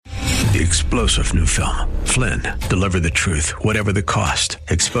the explosive new film, Flynn, Deliver the Truth, Whatever the Cost,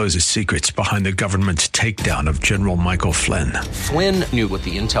 exposes secrets behind the government's takedown of General Michael Flynn. Flynn knew what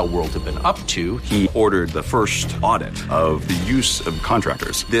the intel world had been up to. He ordered the first audit of the use of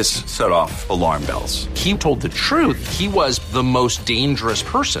contractors. This set off alarm bells. He told the truth. He was the most dangerous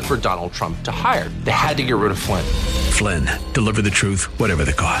person for Donald Trump to hire. They had to get rid of Flynn. Flynn, Deliver the Truth, Whatever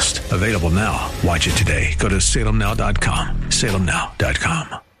the Cost. Available now. Watch it today. Go to salemnow.com.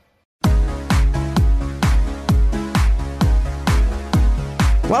 salemnow.com.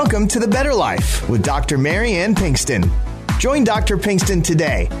 Welcome to The Better Life with Dr. Mary Ann Pinkston. Join Dr. Pinkston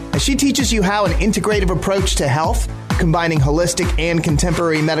today as she teaches you how an integrative approach to health, combining holistic and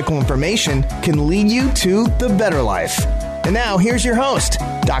contemporary medical information, can lead you to the better life. And now, here's your host,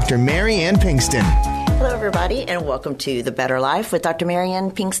 Dr. Mary Ann Pinkston. Hello, everybody, and welcome to The Better Life with Dr. Mary Ann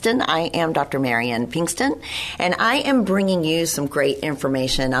Pinkston. I am Dr. Mary Ann Pinkston, and I am bringing you some great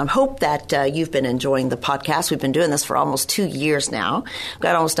information. I hope that you've been enjoying the podcast. We've been doing this for almost 2 years now. We've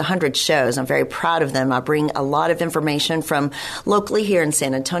got almost 100 shows. I'm very proud of them. I bring a lot of information from locally here in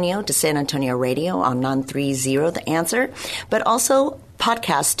San Antonio to San Antonio Radio on 930 The Answer, but also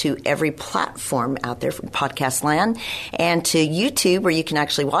podcasts to every platform out there from podcast land and to YouTube where you can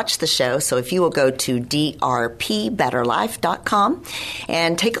actually watch the show. So if you will go to drpbetterlife.com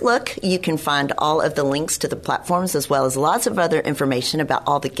and take a look, you can find all of the links to the platforms as well as lots of other information about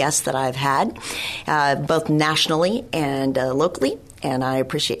all the guests that I've had, both nationally and locally. And I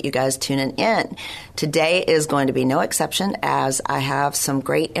appreciate you guys tuning in. Today is going to be no exception as I have some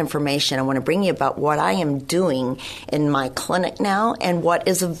great information. I want to bring you about what I am doing in my clinic now and what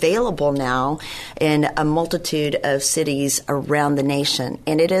is available now in a multitude of cities around the nation.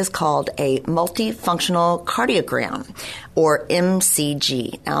 And it is called a multifunctional cardiogram, or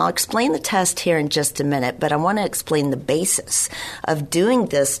MCG. Now, I'll explain the test here in just a minute, but I want to explain the basis of doing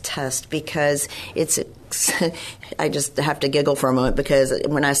this test because it's I just have to giggle for a moment because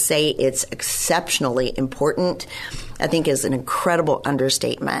when I say it's exceptionally important, I think is an incredible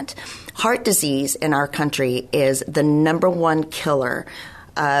understatement. Heart disease in our country is the number one killer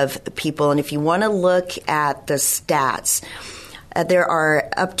of people. And if you want to look at the stats, there are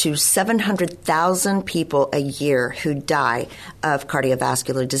up to 700,000 people a year who die of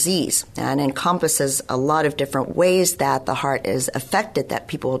cardiovascular disease, and encompasses a lot of different ways that the heart is affected that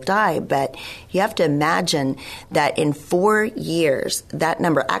people will die. But you have to imagine that in 4 years, that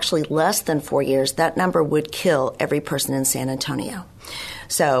number, actually less than 4 years, that number would kill every person in San Antonio.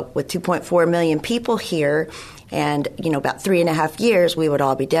 So with 2.4 million people here, and, about 3.5 years, we would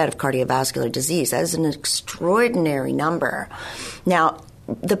all be dead of cardiovascular disease. That is an extraordinary number. Now,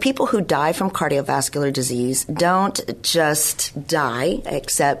 the people who die from cardiovascular disease don't just die,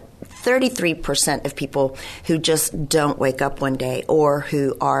 except 33% of people who just don't wake up one day or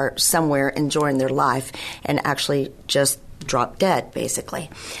who are somewhere enjoying their life and actually just drop dead, basically.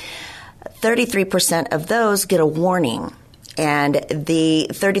 33% of those get a warning. And the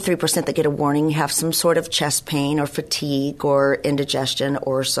 33% that get a warning have some sort of chest pain or fatigue or indigestion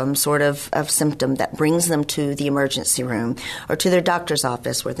or some sort of symptom that brings them to the emergency room or to their doctor's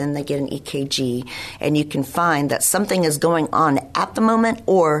office, where then they get an EKG, and you can find that something is going on at the moment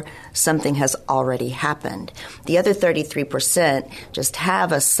or something has already happened. The other 33% just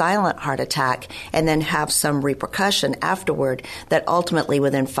have a silent heart attack and then have some repercussion afterward that ultimately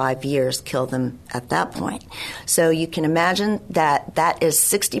within 5 years kill them at that point. So you can imagine that is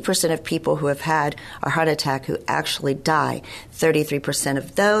 60% of people who have had a heart attack who actually die. 33%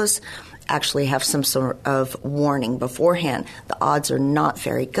 of those actually have some sort of warning beforehand. The odds are not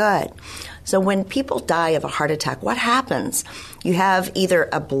very good. So when people die of a heart attack, what happens? You have either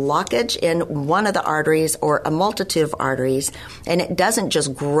a blockage in one of the arteries or a multitude of arteries, and it doesn't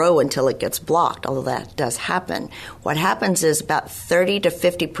just grow until it gets blocked, although that does happen. What happens is about 30 to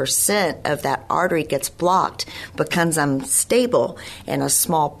 50% of that artery gets blocked, becomes unstable, and a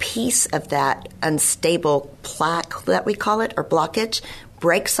small piece of that unstable plaque that we call it, or blockage,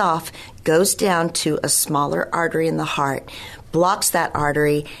 breaks off, goes down to a smaller artery in the heart, blocks that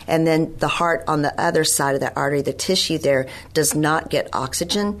artery, and then the heart on the other side of that artery, the tissue there, does not get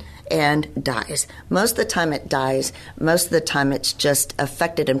oxygen and dies. Most of the time it dies. Most of the time it's just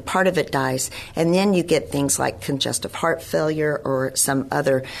affected and part of it dies. And then you get things like congestive heart failure or some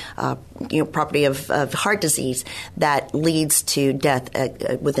other property of heart disease that leads to death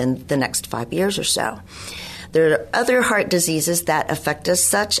within the next 5 years or so. There are other heart diseases that affect us,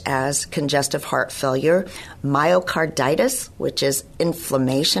 such as congestive heart failure, myocarditis, which is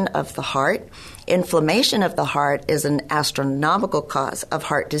inflammation of the heart. Inflammation of the heart is an astronomical cause of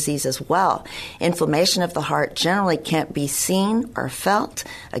heart disease as well. Inflammation of the heart generally can't be seen or felt,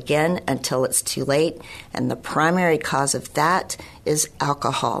 again, until it's too late. And the primary cause of that is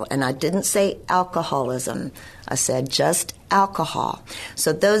alcohol. And I didn't say alcoholism. I said just alcohol.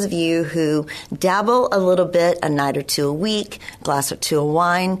 So those of you who dabble a little bit, a night or two a week, glass or two of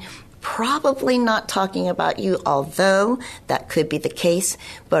wine, probably not talking about you, although that could be the case,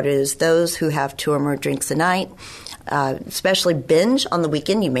 but it is those who have 2 or more drinks a night, especially binge on the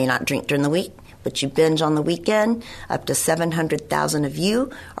weekend. You may not drink during the week, but you binge on the weekend. Up to 700,000 of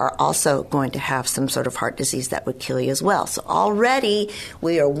you are also going to have some sort of heart disease that would kill you as well. So already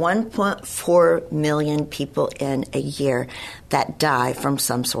we are 1.4 million people in a year that die from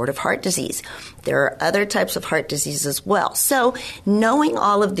some sort of heart disease. There are other types of heart disease as well. So knowing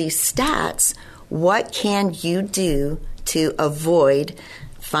all of these stats, what can you do to avoid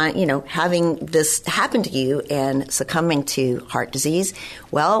having this happen to you and succumbing to heart disease?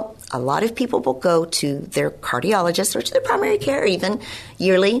 Well, a lot of people will go to their cardiologist or to their primary care even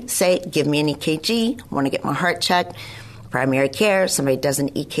yearly, say, give me an EKG, I want to get my heart checked. Primary care, somebody does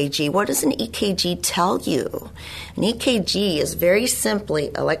an EKG. What does an EKG tell you? An EKG is very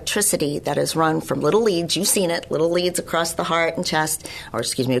simply electricity that is run from little leads. You've seen it, little leads across the heart and chest,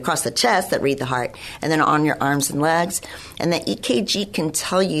 across the chest that read the heart, and then on your arms and legs. And the EKG can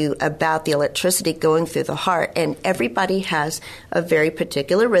tell you about the electricity going through the heart. And everybody has a very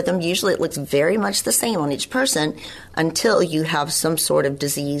particular rhythm. Usually it looks very much the same on each person until you have some sort of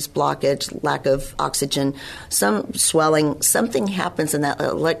disease, blockage, lack of oxygen, some swelling. Something happens and that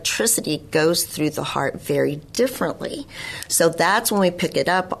electricity goes through the heart very differently. So that's when we pick it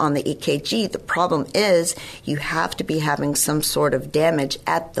up on the EKG. The problem is you have to be having some sort of damage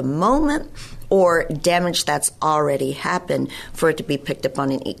at the moment or damage that's already happened for it to be picked up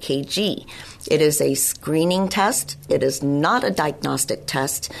on an EKG. It is a screening test. It is not a diagnostic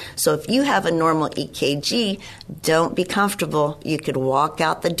test. So if you have a normal EKG, don't be comfortable. You could walk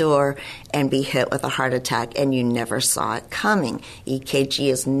out the door and be hit with a heart attack and you never saw it coming. EKG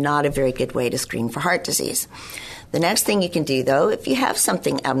is not a very good way to screen for heart disease. The next thing you can do, though, if you have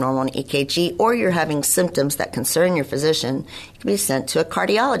something abnormal in EKG or you're having symptoms that concern your physician, you can be sent to a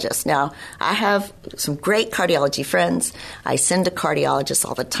cardiologist. Now, I have some great cardiology friends. I send to cardiologists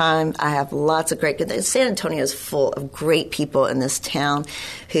all the time. I have lots of San Antonio is full of great people in this town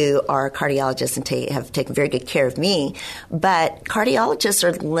who are cardiologists and have taken very good care of me. But cardiologists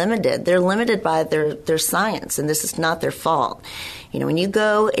are limited. They're limited by their science, and this is not their fault. When you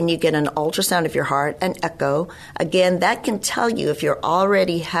go and you get an ultrasound of your heart, an echo, again, that can tell you if you're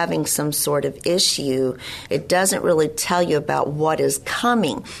already having some sort of issue. It doesn't really tell you about what is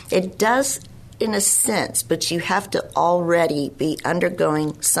coming. It does in a sense, but you have to already be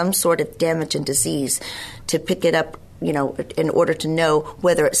undergoing some sort of damage and disease to pick it up, in order to know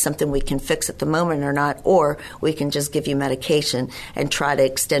whether it's something we can fix at the moment or not, or we can just give you medication and try to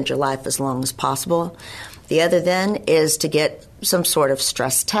extend your life as long as possible. The other then is to get some sort of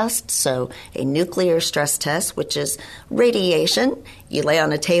stress test, so a nuclear stress test, which is radiation. You lay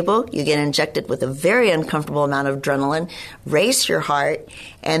on a table, you get injected with a very uncomfortable amount of adrenaline, race your heart,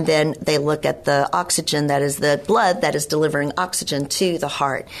 and then they look at the oxygen, that is the blood that is delivering oxygen to the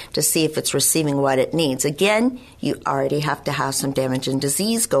heart to see if it's receiving what it needs. Again, you already have to have some damage and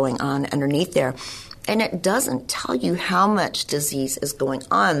disease going on underneath there. And it doesn't tell you how much disease is going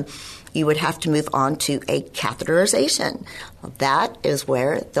on. You would have to move on to a catheterization. That is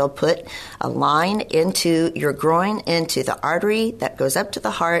where they'll put a line into your groin, into the artery that goes up to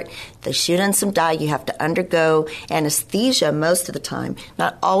the heart. They shoot in some dye. You have to undergo anesthesia most of the time,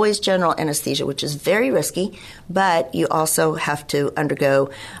 not always general anesthesia, which is very risky, but you also have to undergo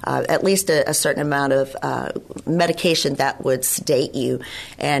at least a certain amount of medication that would sedate you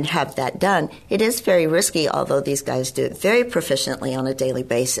and have that done. It is very risky, although these guys do it very proficiently on a daily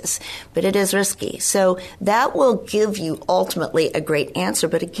basis, but it is risky. So that will give you ultimately a great answer,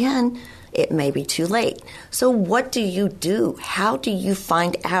 but again, it may be too late. So what do you do? How do you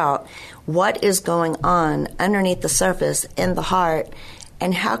find out what is going on underneath the surface in the heart,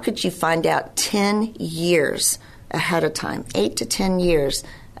 and how could you find out 10 years ahead of time, 8 to 10 years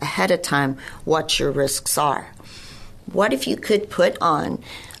ahead of time, what your risks are? What if you could put on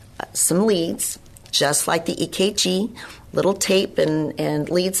some leads, just like the EKG, little tape and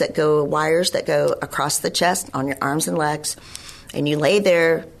leads that go, wires that go across the chest on your arms and legs, and you lay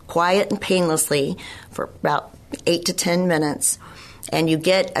there quiet and painlessly for about 8 to 10 minutes, and you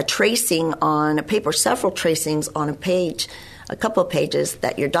get a tracing on a paper, several tracings on a page, a couple of pages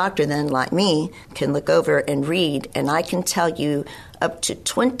that your doctor then, like me, can look over and read, and I can tell you up to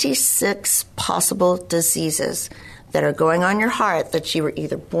 26 possible diseases that are going on your heart that you were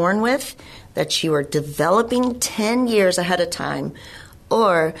either born with, that you are developing 10 years ahead of time,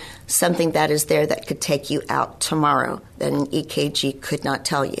 or something that is there that could take you out tomorrow that an EKG could not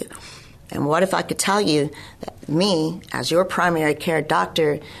tell you. And what if I could tell you that me, as your primary care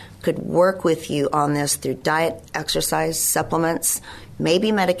doctor, could work with you on this through diet, exercise, supplements,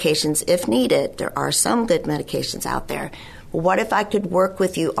 maybe medications if needed. There are some good medications out there. But what if I could work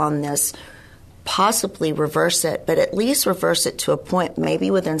with you on this, possibly reverse it, but at least reverse it to a point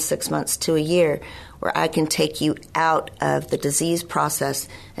maybe within 6 months to a year where I can take you out of the disease process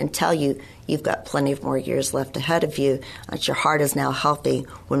and tell you you've got plenty of more years left ahead of you, that your heart is now healthy,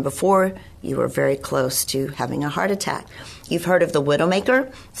 when before you were very close to having a heart attack. You've heard of the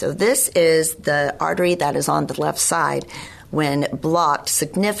widowmaker. So this is the artery that is on the left side. When blocked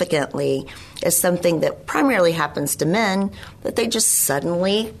significantly, is something that primarily happens to men, that they just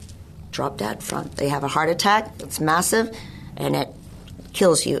suddenly drop dead from. They have a heart attack, it's massive, and it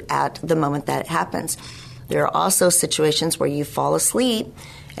kills you at the moment that it happens. There are also situations where you fall asleep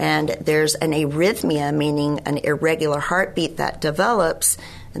and there's an arrhythmia, meaning an irregular heartbeat that develops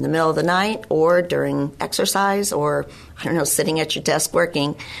in the middle of the night or during exercise or, sitting at your desk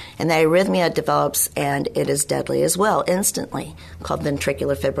working, and the arrhythmia develops and it is deadly as well, instantly, called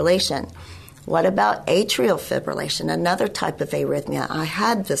ventricular fibrillation. What about atrial fibrillation, another type of arrhythmia? I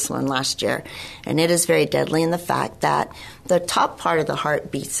had this one last year, and it is very deadly in the fact that the top part of the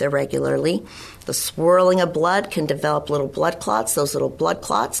heart beats irregularly. The swirling of blood can develop little blood clots. Those little blood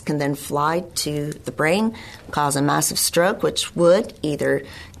clots can then fly to the brain, cause a massive stroke, which would either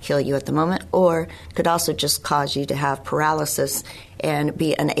kill you at the moment or could also just cause you to have paralysis and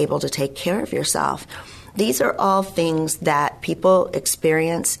be unable to take care of yourself. These are all things that people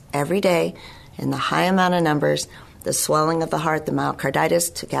experience every day in the high amount of numbers. The swelling of the heart, the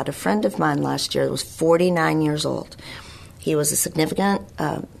myocarditis. Took out a friend of mine last year who was 49 years old. He was a significant,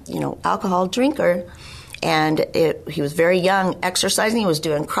 alcohol drinker, and he was very young, exercising. He was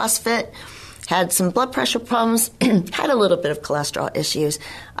doing CrossFit, had some blood pressure problems, had a little bit of cholesterol issues.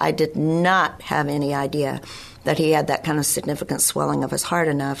 I did not have any idea that he had that kind of significant swelling of his heart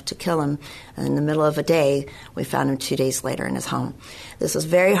enough to kill him. And in the middle of a day, we found him 2 days later in his home. This was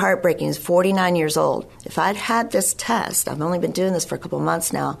very heartbreaking. He's 49 years old. If I'd had this test, I've only been doing this for a couple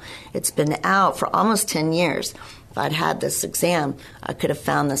months now. It's been out for almost 10 years. If I'd had this exam, I could have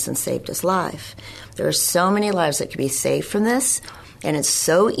found this and saved his life. There are so many lives that could be saved from this, and it's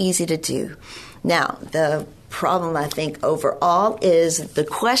so easy to do. Now, the problem, I think, overall is the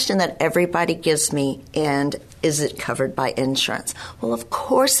question that everybody gives me, and is it covered by insurance? Well, of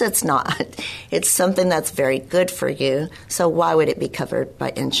course it's not. It's something that's very good for you, so why would it be covered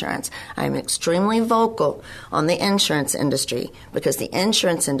by insurance? I'm extremely vocal on the insurance industry because the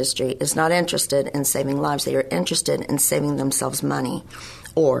insurance industry is not interested in saving lives. They are interested in saving themselves money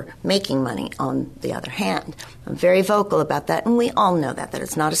or making money on the other hand. I'm very vocal about that, and we all know that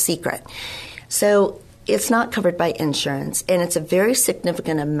it's not a secret. So it's not covered by insurance, and it's a very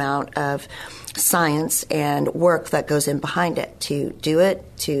significant amount of science and work that goes in behind it to do it,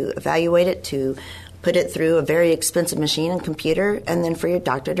 to evaluate it, to put it through a very expensive machine and computer, and then for your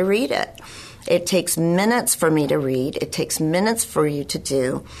doctor to read it. It takes minutes for me to read. It takes minutes for you to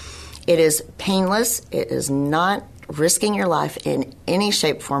do. It is painless. It is not risking your life in any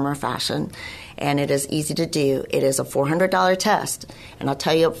shape, form, or fashion. And it is easy to do. It is a $400 test. And I'll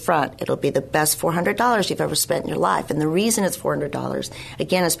tell you up front, it'll be the best $400 you've ever spent in your life. And the reason it's $400,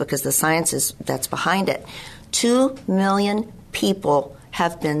 again, is because the science that's behind it. 2 million people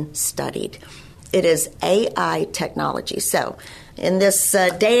have been studied. It is AI technology. So in this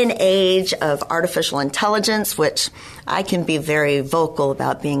day and age of artificial intelligence, which I can be very vocal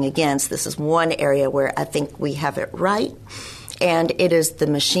about being against, this is one area where I think we have it right. And it is the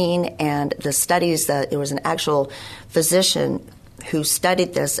machine and the studies that there was an actual physician who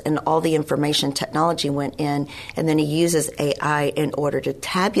studied this, and all the information technology went in, and then he uses AI in order to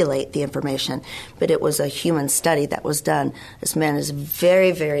tabulate the information. But it was a human study that was done. This man is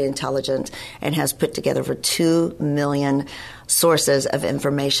very, very intelligent and has put together over 2 million sources of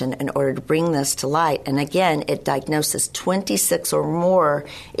information in order to bring this to light. And again, it diagnoses 26 or more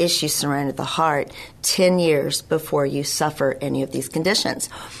issues surrounding the heart 10 years before you suffer any of these conditions.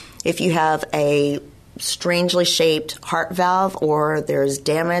 If you have a strangely shaped heart valve, or there's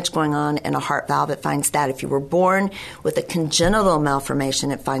damage going on in a heart valve, it finds that. If you were born with a congenital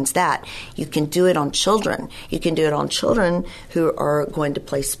malformation, it finds that. You can do it on children. You can do it on children who are going to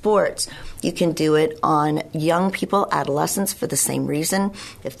play sports. You can do it on young people, adolescents, for the same reason.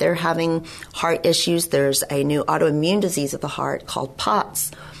 If they're having heart issues, there's a new autoimmune disease of the heart called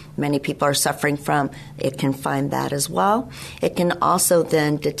POTS. Many people are suffering from. It can find that as well. It can also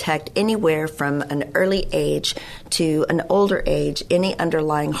then detect anywhere from an early age to an older age any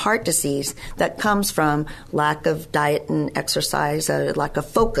underlying heart disease that comes from lack of diet and exercise, lack of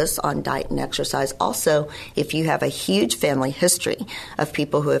focus on diet and exercise. Also, if you have a huge family history of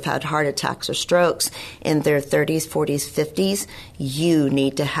people who have had heart attacks or strokes in their 30s, 40s, 50s, you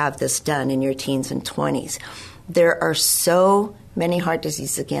need to have this done in your teens and 20s. There are so many heart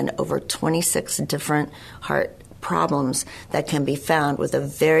diseases, again, over 26 different heart problems that can be found with a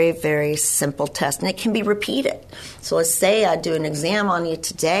very, very simple test. And it can be repeated. So let's say I do an exam on you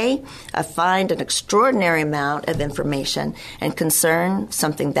today. I find an extraordinary amount of information and concern,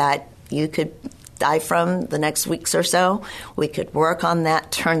 something that you could die from the next weeks or so. We could work on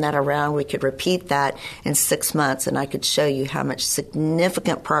that, turn that around. We could repeat that in 6 months, and I could show you how much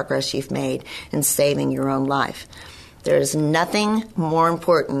significant progress you've made in saving your own life. There is nothing more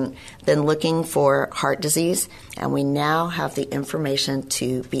important than looking for heart disease, and we now have the information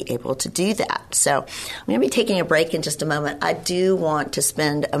to be able to do that. So I'm going to be taking a break in just a moment. I do want to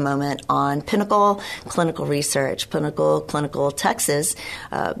spend a moment on Pinnacle Clinical Research, Pinnacle Clinical Texas.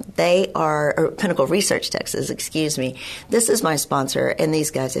 Pinnacle Research Texas, excuse me. This is my sponsor, and these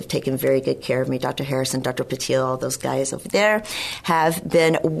guys have taken very good care of me. Dr. Harrison, Dr. Patil, all those guys over there have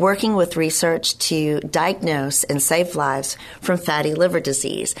been working with research to diagnose and save lives from fatty liver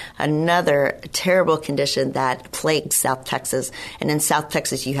disease, another terrible condition that plagues South Texas. And in South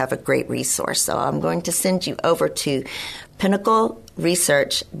Texas, you have a great resource. So I'm going to send you over to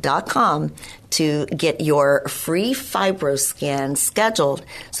pinnacleresearch.com to get your free FibroScan scheduled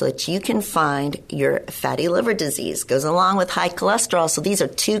so that you can find your fatty liver disease. Goes along with high cholesterol. So these are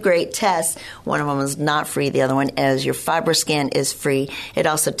two great tests. One of them is not free. The other one is. Your FibroScan is free. It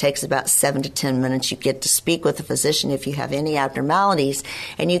also takes about 7 to 10 minutes. You get to speak with a physician if you have any abnormalities,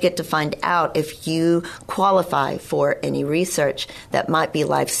 and you get to find out if you qualify for any research that might be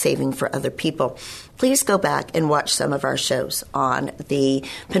life-saving for other people. Please go back and watch some of our shows on the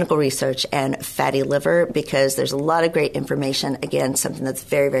Pinnacle Research and fatty liver, because there's a lot of great information. Again, something that's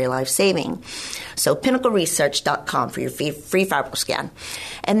very, very life-saving. So pinnacleresearch.com for your free FibroScan.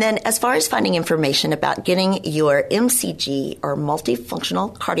 And then as far as finding information about getting your MCG or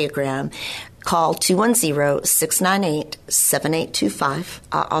multifunctional cardiogram, call 210-698-7825.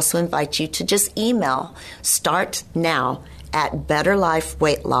 I'll also invite you to just email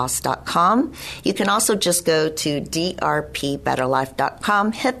startnow@betterlifeweightloss.com. You can also just go to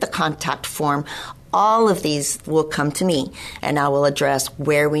drpbetterlife.com, hit the contact form. All of these will come to me, and I will address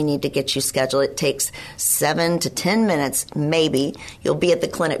where we need to get you scheduled. It takes 7 to 10 minutes, maybe. You'll be at the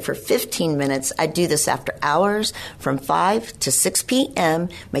clinic for 15 minutes. I do this after hours from 5 to 6 p.m.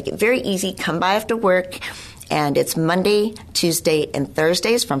 Make it very easy. Come by after work. And it's Monday, Tuesday, and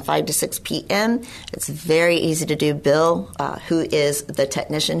Thursdays from 5 to 6 p.m. It's very easy to do. Bill, who is the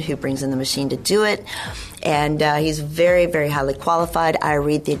technician who brings in the machine to do it, and he's very, very highly qualified. I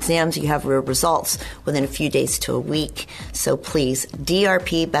read the exams. You have real results within a few days to a week. So please,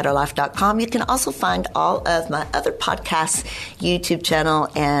 drpbetterlife.com. You can also find all of my other podcasts, YouTube channel,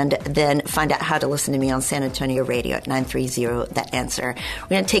 and then find out how to listen to me on San Antonio radio at 930 The Answer. We're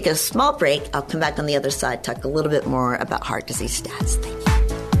going to take a small break. I'll come back on the other side, talk a little bit more about heart disease stats. Thank you.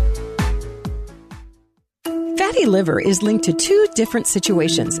 Fatty liver is linked to two different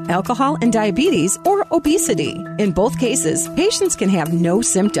situations, alcohol and diabetes or obesity. In both cases, patients can have no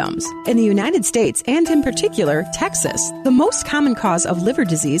symptoms. In the United States, and in particular, Texas, the most common cause of liver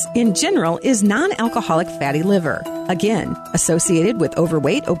disease in general is non-alcoholic fatty liver. Again, associated with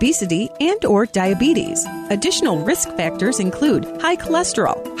overweight, obesity, and or diabetes. Additional risk factors include high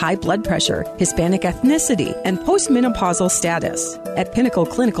cholesterol, high blood pressure, Hispanic ethnicity, and postmenopausal status. At Pinnacle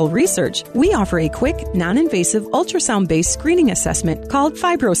Clinical Research, we offer a quick, non-invasive ultrasound-based screening assessment called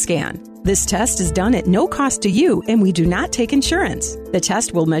FibroScan. This test is done at no cost to you, and we do not take insurance. The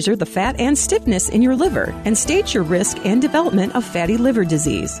test will measure the fat and stiffness in your liver and stage your risk and development of fatty liver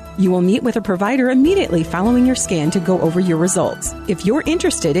disease. You will meet with a provider immediately following your scan to go over your results. If you're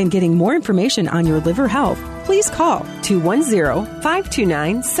interested in getting more information on your liver health, please call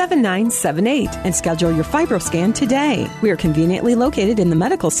 210-529-7978 and schedule your FibroScan today. We are conveniently located in the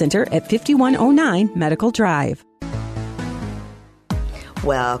Medical Center at 5109 Medical Drive.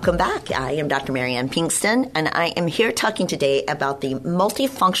 Welcome back. I am Dr. Mary Ann Pinkston, and I am here talking today about the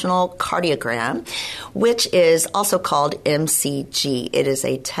multifunctional cardiogram, which is also called MCG. It is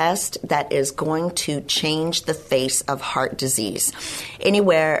a test that is going to change the face of heart disease,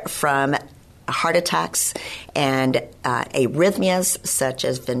 anywhere from heart attacks and arrhythmias such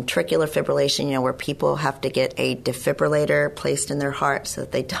as ventricular fibrillation, where people have to get a defibrillator placed in their heart so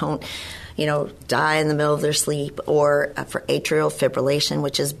that they don't die in the middle of their sleep, or for atrial fibrillation,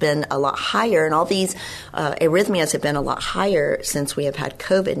 which has been a lot higher. And all these arrhythmias have been a lot higher since we have had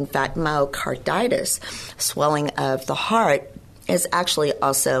COVID. In fact, myocarditis, swelling of the heart, is actually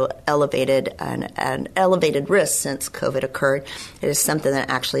also elevated, an elevated risk since COVID occurred. It is something that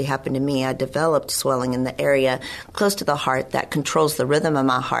actually happened to me. I developed swelling in the area close to the heart that controls the rhythm of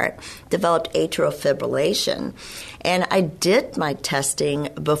my heart, developed atrial fibrillation. And I did my testing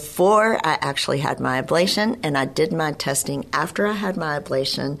before I actually had my ablation, and I did my testing after I had my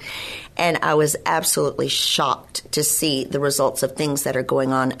ablation, and I was absolutely shocked to see the results of things that are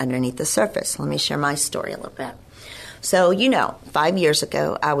going on underneath the surface. Let me share my story a little bit. So, 5 years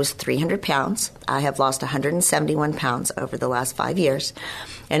ago, I was 300 pounds. I have lost 171 pounds over the last 5 years.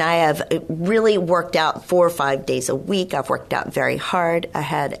 And I have really worked out 4 or 5 days a week. I've worked out very hard. I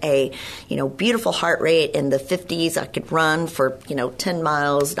had a, beautiful heart rate in the 50s. I could run for, 10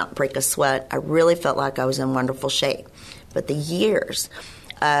 miles, not break a sweat. I really felt like I was in wonderful shape. But the years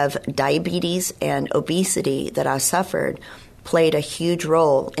of diabetes and obesity that I suffered played a huge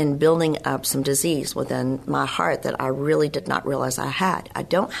role in building up some disease within my heart that I really did not realize I had. I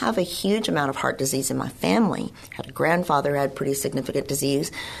don't have a huge amount of heart disease in my family. I had a grandfather who had pretty significant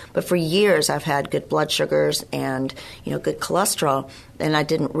disease, but for years I've had good blood sugars and, good cholesterol, and I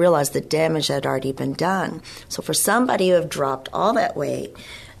didn't realize the damage that had already been done. So for somebody who have dropped all that weight,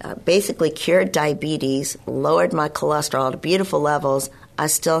 basically cured diabetes, lowered my cholesterol to beautiful levels, I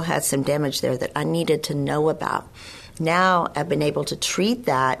still had some damage there that I needed to know about. Now I've been able to treat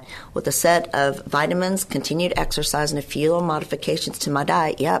that with a set of vitamins, continued exercise, and a few modifications to my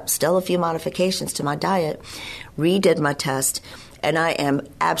diet. Yep, still a few modifications to my diet. Redid my test, and I am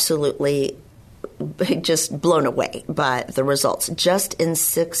absolutely just blown away by the results just in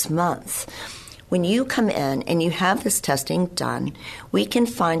 6 months. When you come in and you have this testing done, we can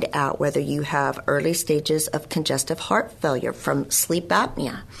find out whether you have early stages of congestive heart failure from sleep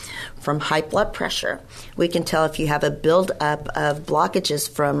apnea, from high blood pressure. We can tell if you have a buildup of blockages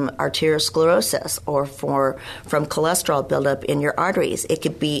from arteriosclerosis or from cholesterol buildup in your arteries. It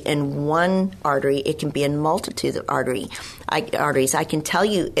could be in one artery. It can be in multitude of arteries. I can tell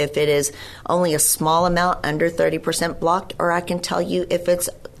you if it is only a small amount, under 30% blocked, or I can tell you if it's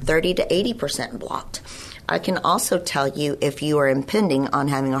 30 to 80% blocked. I can also tell you if you are impending on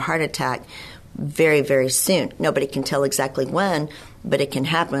having a heart attack very, very soon. Nobody can tell exactly when, but it can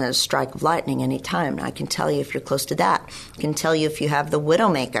happen at a strike of lightning any time. I can tell you if you're close to that. I can tell you if you have the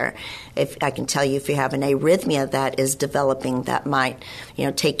widowmaker. I can tell you if you have an arrhythmia that is developing that might,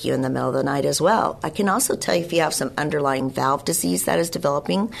 take you in the middle of the night as well. I can also tell you if you have some underlying valve disease that is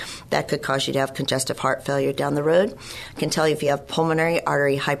developing that could cause you to have congestive heart failure down the road. I can tell you if you have pulmonary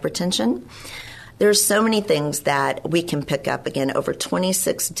artery hypertension. There's so many things that we can pick up. Again, over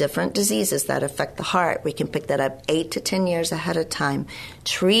 26 different diseases that affect the heart. We can pick that up 8 to 10 years ahead of time,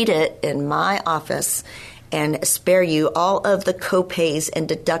 treat it in my office, and spare you all of the copays and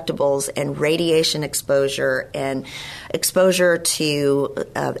deductibles and radiation exposure and exposure to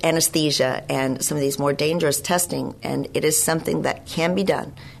anesthesia and some of these more dangerous testing. And it is something that can be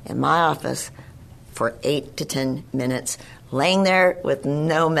done in my office for 8 to 10 minutes, laying there with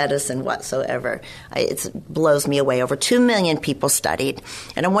no medicine whatsoever. It blows me away. Over 2 million people studied.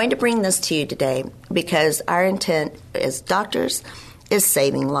 And I'm going to bring this to you today because our intent as doctors is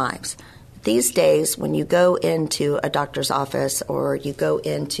saving lives. These days, when you go into a doctor's office or you go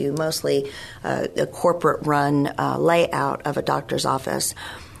into mostly a corporate-run layout of a doctor's office,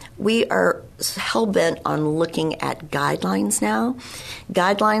 we are hell-bent on looking at guidelines now,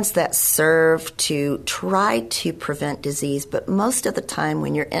 guidelines that serve to try to prevent disease. But most of the time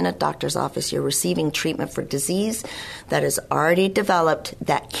when you're in a doctor's office, you're receiving treatment for disease that is already developed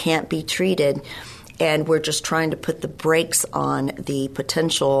that can't be treated. And we're just trying to put the brakes on the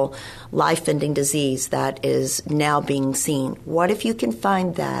potential life-ending disease that is now being seen. What if you can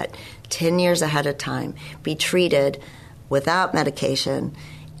find that 10 years ahead of time, be treated without medication,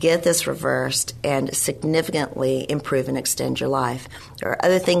 get this reversed and significantly improve and extend your life. There are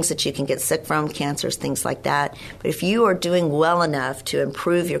other things that you can get sick from, cancers, things like that. But if you are doing well enough to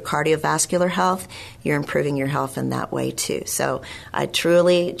improve your cardiovascular health, you're improving your health in that way too. So I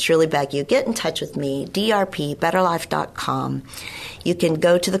truly, truly beg you, get in touch with me, drpbetterlife.com. You can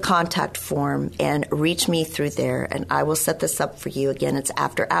go to the contact form and reach me through there, and I will set this up for you. Again, it's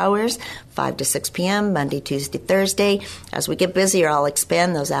after hours, 5 to 6 p.m., Monday, Tuesday, Thursday. As we get busier, I'll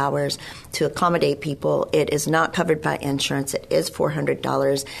expand those hours to accommodate people. It is not covered by insurance. It is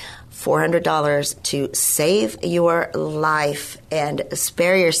 $400 to save your life and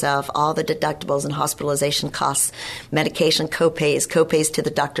spare yourself all the deductibles and hospitalization costs, medication copays to the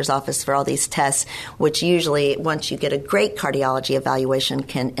doctor's office for all these tests, which usually, once you get a great cardiology evaluation,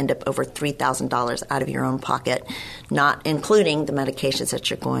 can end up over $3,000 out of your own pocket, not including the medications that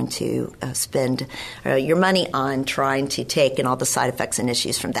you're going to spend your money on trying to take and all the side effects and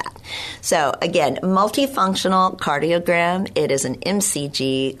issues from that. So again, multifunctional cardiogram. It is an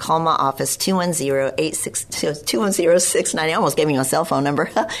MCG. Call my office, 210-698. I almost gave you a cell phone number,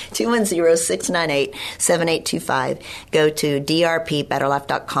 210-698-7825. Go to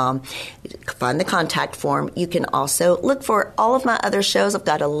drpbetterlife.com. Find the contact form. You can also look for all of my other shows. I've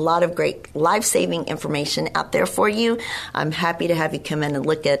got a lot of great life-saving information out there for you. I'm happy to have you come in and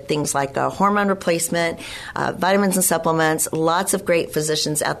look at things like hormone replacement, vitamins and supplements, lots of great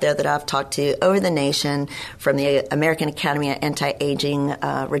physicians out there that I've talked to over the nation, from the American Academy of Anti-Aging,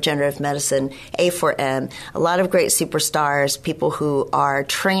 Regenerative Medicine, A4M, a lot of great superstars, people who are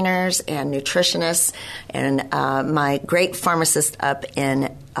trainers and nutritionists, and my great pharmacist up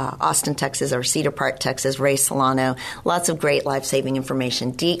in Austin, Texas, or Cedar Park, Texas, Ray Solano. Lots of great life-saving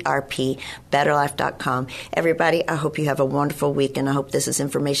information, drpbetterlife.com. Everybody, I hope you have a wonderful week, and I hope this is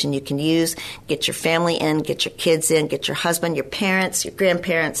information you can use. Get your family in, get your kids in, get your husband, your parents, your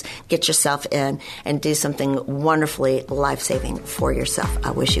grandparents, get yourself in, and do something wonderfully life-saving for yourself.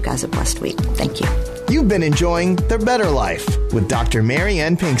 I wish you guys a blessed week. Thank you. You've been enjoying The Better Life with Dr. Mary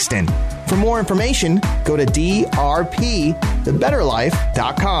Ann Pinkston. For more information, go to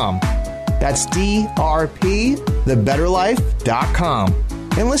drpthebetterlife.com. That's drpthebetterlife.com.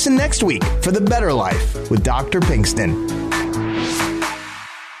 And listen next week for The Better Life with Dr. Pinkston.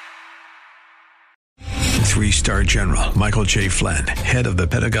 3-star General Michael J. Flynn, head of the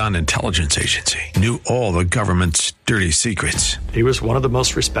Pentagon Intelligence Agency, knew all the government's dirty secrets. He was one of the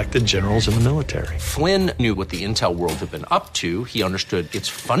most respected generals in the military. Flynn knew what the intel world had been up to. He understood its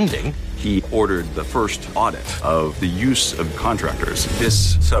funding. He ordered the first audit of the use of contractors.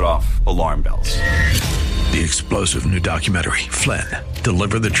 This set off alarm bells. The explosive new documentary, Flynn,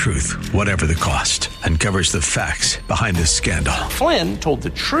 Deliver the Truth, Whatever the Cost, uncovers the facts behind this scandal. Flynn told the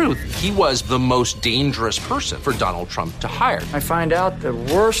truth. He was the most dangerous person for Donald Trump to hire. I find out the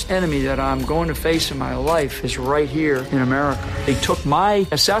worst enemy that I'm going to face in my life is right here in America. They took my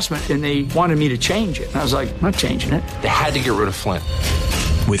assessment and they wanted me to change it. And I was like, I'm not changing it. They had to get rid of Flynn.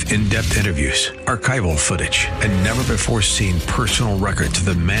 With in-depth interviews, archival footage, and never-before-seen personal records of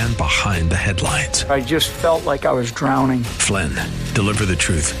the man behind the headlines. I just felt like I was drowning. Flynn, Deliver the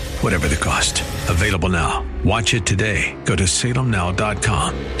Truth, Whatever the Cost. Available now. Watch it today. Go to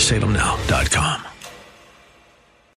salemnow.com. salemnow.com.